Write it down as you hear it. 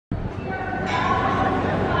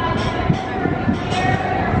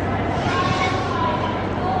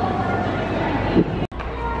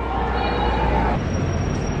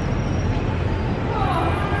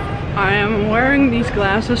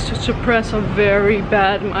glasses to suppress a very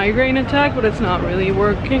bad migraine attack, but it's not really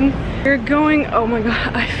working. We're going, oh my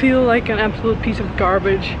god, I feel like an absolute piece of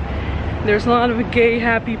garbage. There's a lot of gay,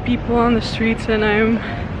 happy people on the streets and I'm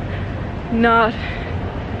not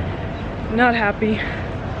happy.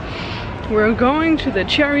 We're going to the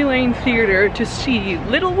Cherry Lane Theater to see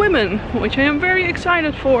Little Women, which I am very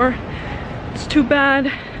excited for. It's too bad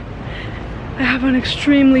I have an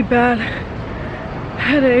extremely bad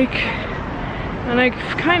headache and I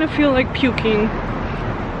kind of feel like puking.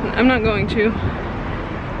 I'm not going to,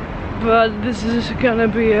 but this is gonna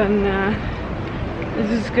be an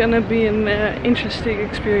interesting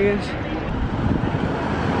experience.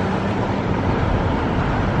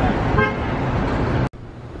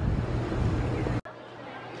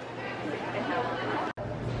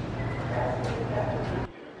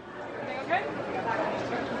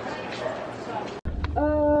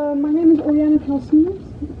 My name is Oriana Calcinos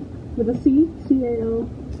with a C, C-A-L.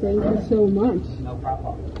 Thank you so much. No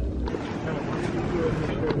problem.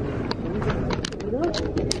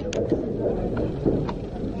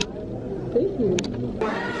 Thank you.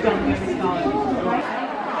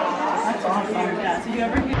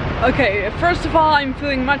 Okay, first of all, I'm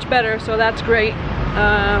feeling much better, so that's great.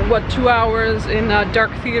 What 2 hours in a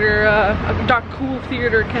dark theater, a dark cool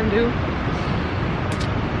theater can do.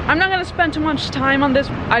 I'm not gonna spend too much time on this.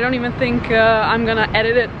 I don't even think I'm gonna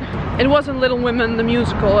edit it. It wasn't Little Women the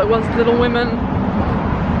musical, it was Little Women.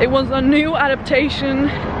 It was a new adaptation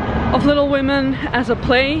of Little Women as a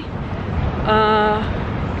play.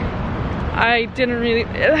 I didn't really,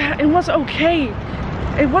 it was okay.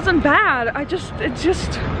 It wasn't bad. It's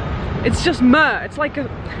just meh. It's like a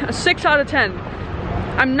 6 out of 10.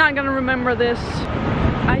 I'm not gonna remember this.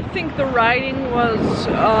 I think the writing was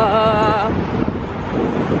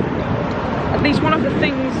at least one of the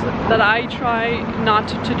things that I try not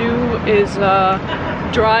to do is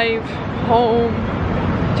drive home,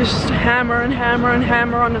 just hammer and hammer and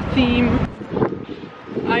hammer on a theme.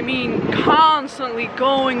 I mean, constantly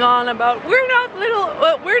going on about we're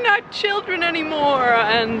not children anymore,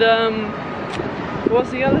 and what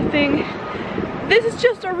was the other thing? This is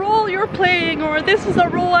just a role you're playing, or this is a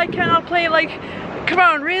role I cannot play. Like, come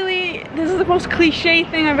on, really? This is the most cliche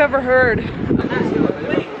thing I've ever heard.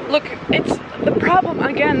 Look, it's the problem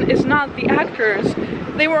again is not the actors.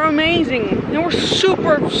 They were amazing. They were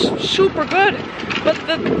super good. But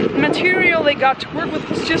the material they got to work with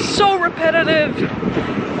was just so repetitive,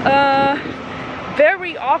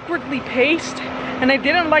 very awkwardly paced, and I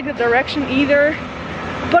didn't like the direction either.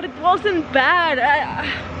 But it wasn't bad.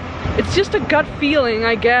 It's just a gut feeling,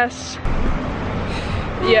 I guess.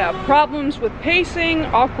 Yeah, problems with pacing,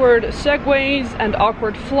 awkward segues, and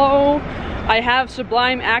awkward flow. I have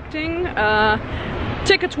sublime acting.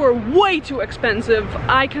 Tickets were way too expensive.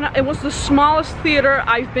 It was the smallest theater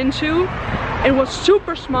I've been to. It was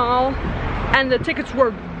super small, and the tickets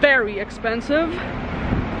were very expensive.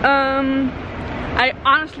 I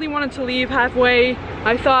honestly wanted to leave halfway.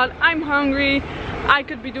 I thought, I'm hungry. I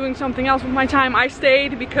could be doing something else with my time. I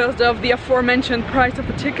stayed because of the aforementioned price of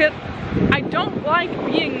the ticket. I don't like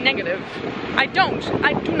being negative. I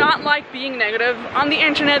do not like being negative. On the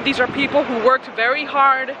internet, these are people who worked very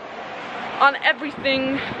hard on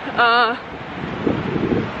everything,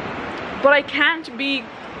 but I can't be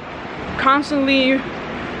constantly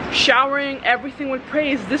showering everything with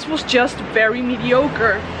praise. This was just very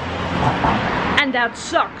mediocre, and that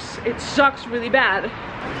sucks. It sucks really bad.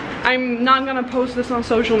 I'm not gonna post this on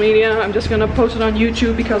social media. I'm just gonna post it on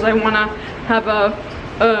YouTube because I wanna have a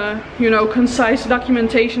you know, concise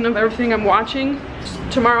documentation of everything I'm watching.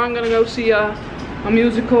 Tomorrow I'm gonna go see a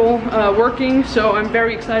musical working, so I'm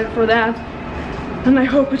very excited for that. And I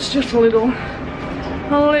hope it's just a little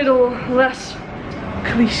less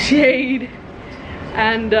cliched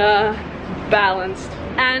and balanced.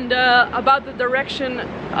 And about the direction,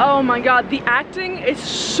 oh my god, the acting is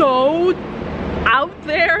so out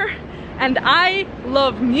there, and I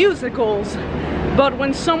love musicals, but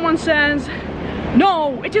when someone says,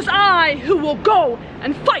 no, it is I who will go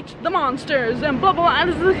and fight the monsters and blah blah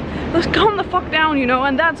blah, let's calm the fuck down, you know.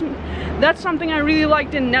 And that's something I really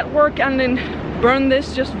liked in Network and in Burn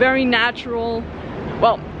This, just very natural,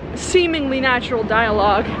 well, seemingly natural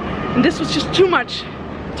dialogue. And this was just too much,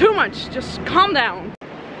 just calm down.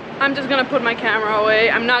 I'm just gonna put my camera away.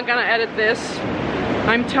 I'm not gonna edit this.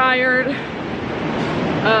 I'm tired.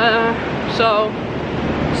 So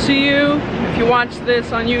see you. If you watch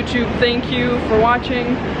this on YouTube, thank you for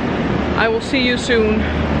watching. I will see you soon.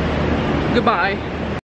 Goodbye.